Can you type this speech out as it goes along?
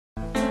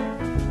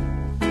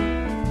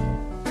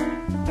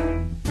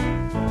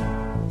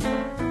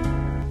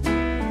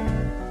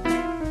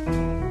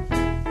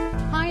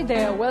Hi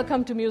there,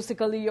 welcome to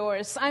Musically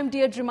Yours. I'm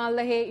Deirdre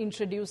Mallahay,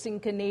 introducing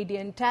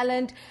Canadian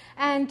talent.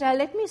 And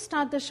let me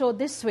start the show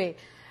this way.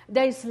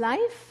 There's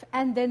life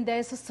and then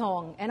there's a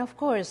song. And of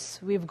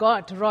course, we've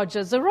got Roger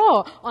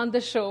Zuraw on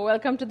the show.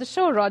 Welcome to the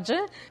show,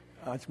 Roger.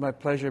 It's my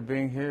pleasure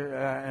being here.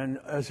 And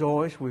as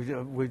always,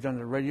 we've done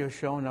the radio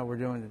show, now we're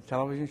doing the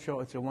television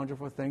show. It's a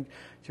wonderful thing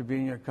to be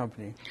in your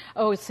company.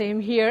 Oh, same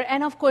here.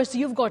 And of course,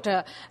 you've got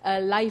a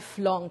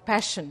lifelong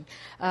passion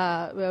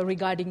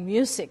regarding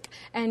music.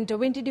 And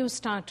when did you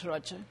start,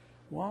 Roger?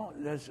 Well,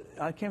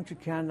 I came to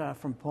Canada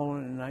from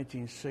Poland in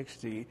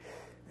 1960,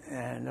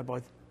 and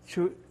about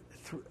two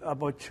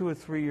or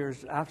 3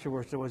 years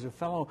afterwards, there was a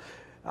fellow.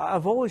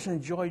 I've always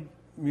enjoyed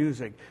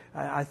music.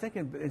 I think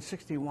in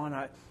 61,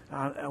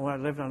 when I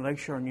lived on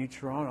Lakeshore, New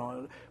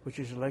Toronto, which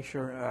is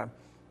Lakeshore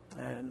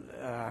and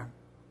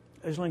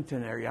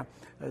Islington area,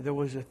 there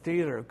was a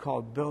theater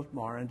called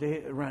Biltmore, and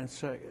they ran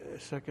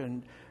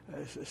seconds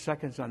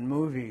on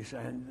movies.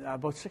 And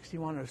about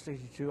 61 or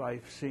 62,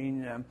 I've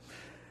seen an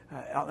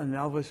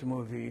Elvis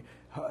movie,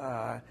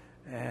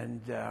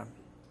 and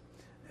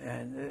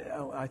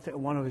I think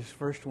one of his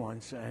first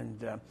ones,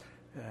 and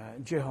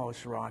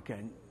Jailhouse Rock,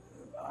 and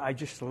I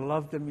just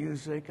loved the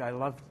music. I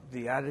loved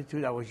the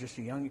attitude. I was just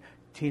a young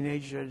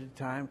teenager at the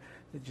time.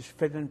 It just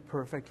fit in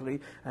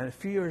perfectly. And a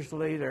few years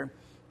later,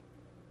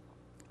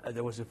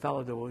 there was a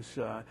fellow that was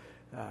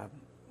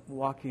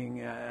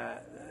walking,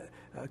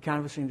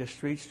 canvassing the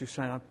streets to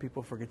sign up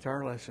people for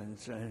guitar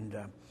lessons. And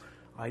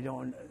I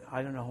don't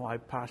know how I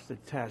passed the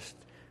test,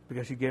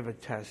 because he gave a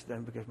test,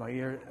 and because my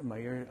ear,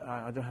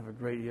 I don't have a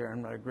great ear.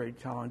 I'm not a great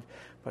talent,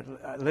 but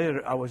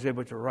later I was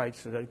able to write,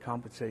 so that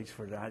compensates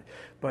for that.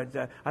 But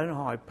I don't know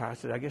how I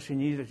passed it. I guess he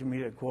needed to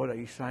meet a quota.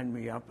 He signed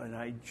me up, and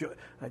I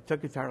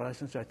took guitar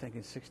lessons, I think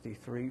in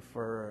 '63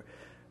 for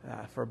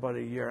about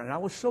a year, and I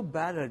was so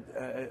bad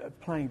at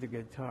playing the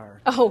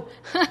guitar. Oh,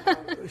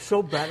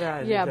 so bad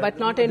at it. Yeah, but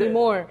not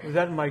anymore.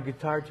 Then my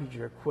guitar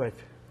teacher quit.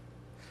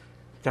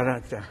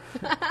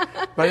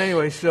 But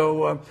anyway,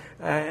 so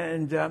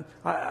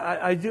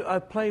I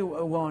play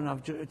well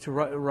enough to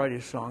write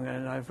a song,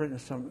 and I've written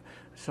some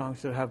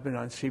songs that have been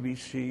on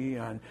CBC,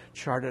 and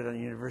charted on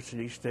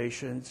university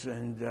stations,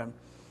 and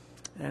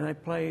I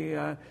played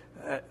at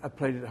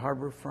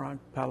Harbourfront,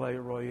 Palais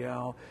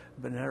Royal,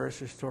 Benares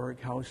Historic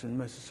House in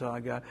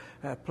Mississauga,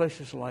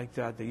 places like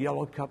that. The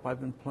Yellow Cup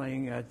I've been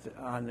playing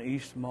on the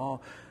East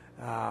Mall,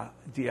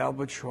 the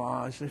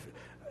Albatross,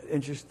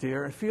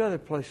 Inchester, a few other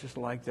places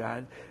like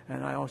that.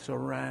 And I also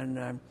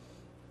ran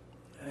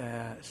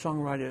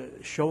Songwriter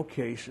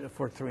Showcase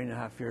for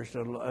 3.5 years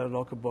at a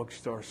local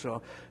bookstore.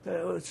 So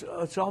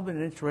it's all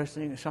been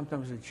interesting.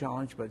 Sometimes a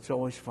challenge, but it's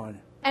always fun.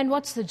 And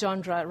what's the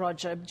genre,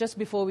 Roger, just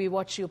before we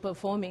watch you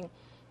performing?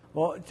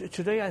 Well,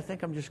 today I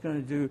think I'm just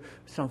going to do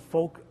some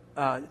folk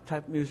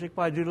type music,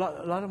 but I do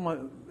a lot of my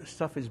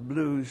stuff is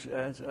blues.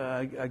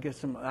 I get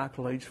some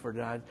accolades for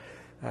that.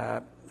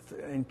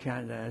 In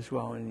Canada as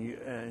well,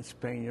 in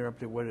Spain, Europe,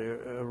 where they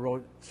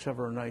wrote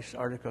several nice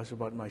articles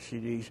about my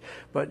CDs.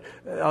 But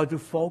I'll do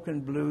folk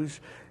and blues,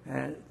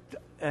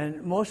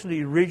 and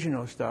mostly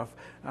regional stuff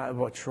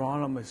about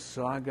Toronto,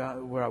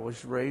 Mississauga, where I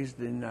was raised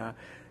on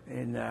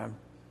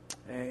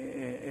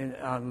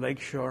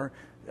Lakeshore.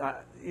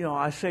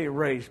 I say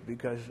raised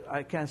because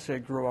I can't say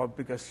grow up,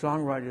 because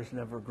songwriters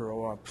never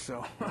grow up.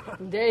 So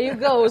there you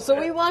go. So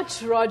we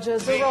watch Roger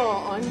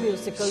Zuraw on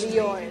Musically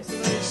Yours.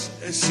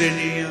 A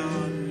city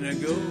on the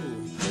go,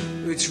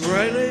 it's where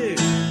I live.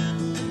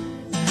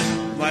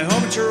 My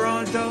home,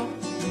 Toronto.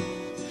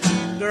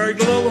 There are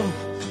global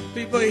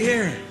people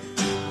here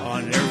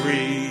on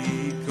every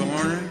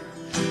corner.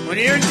 When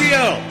you're in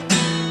TL,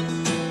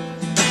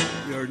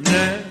 you're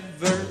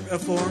never a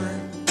foreigner.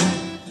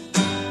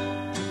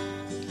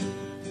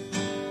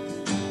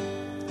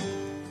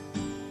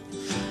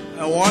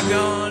 I walk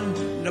on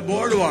the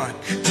boardwalk,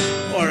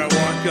 or I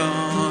walk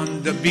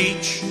on the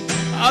beach,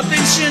 up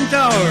in Chin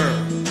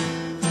Tower.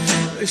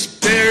 It's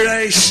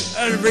paradise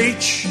out of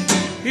reach.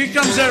 Here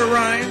comes that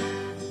rhyme.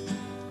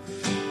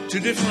 2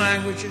 different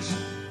languages,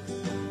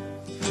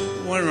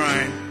 1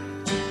 rhyme.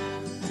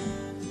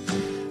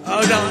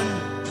 Out on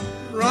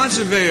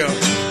Ronceville,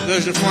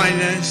 there's the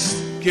finest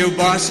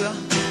kielbasa.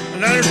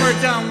 Another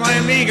part down my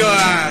amigo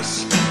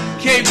ass.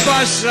 Que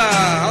pasa?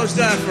 How's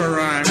that for a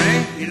rhyme,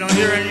 eh? You don't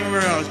hear it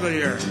anywhere else but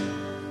here.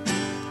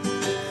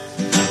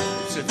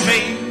 It's a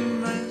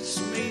famous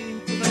meeting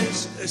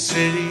place, a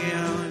city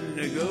on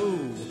the go.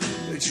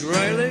 It's where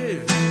I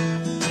live.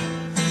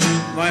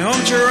 My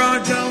home,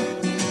 Toronto.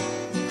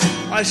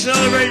 I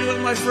celebrate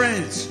with my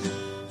friends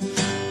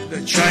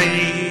the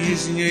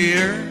Chinese New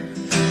Year.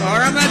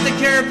 Or I'm at the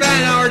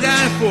Caravan or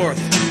Danforth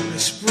to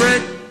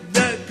spread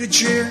the good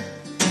cheer.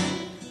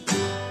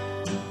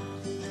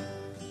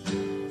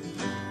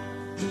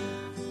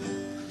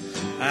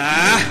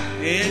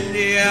 In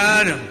the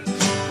autumn,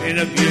 in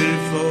a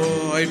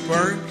beautiful white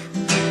park,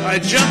 I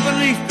jump a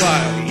leaf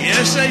pile,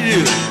 yes I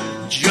do,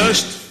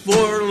 just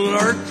for a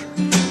lark.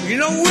 You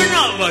know, we're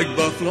not like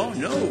Buffalo,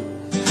 no.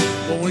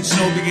 But when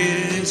snow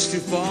begins to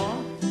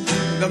fall,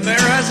 The mayor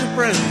has a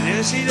president,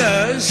 yes he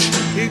does.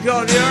 He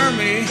got the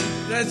army,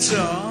 that's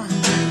all.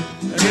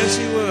 Yes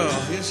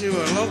he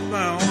will.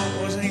 Lockdown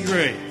wasn't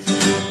great.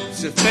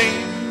 It's a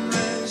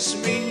famous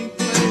meeting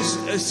place,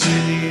 a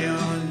city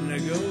on the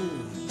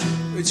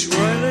go. It's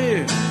where I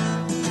live.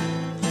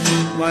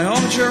 My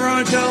home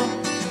Toronto,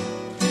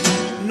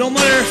 no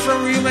matter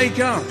from where you may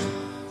come.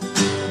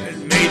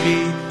 And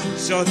maybe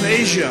South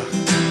Asia,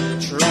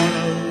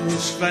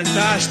 Toronto's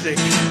fantastic,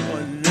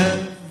 will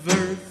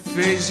never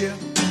faze you.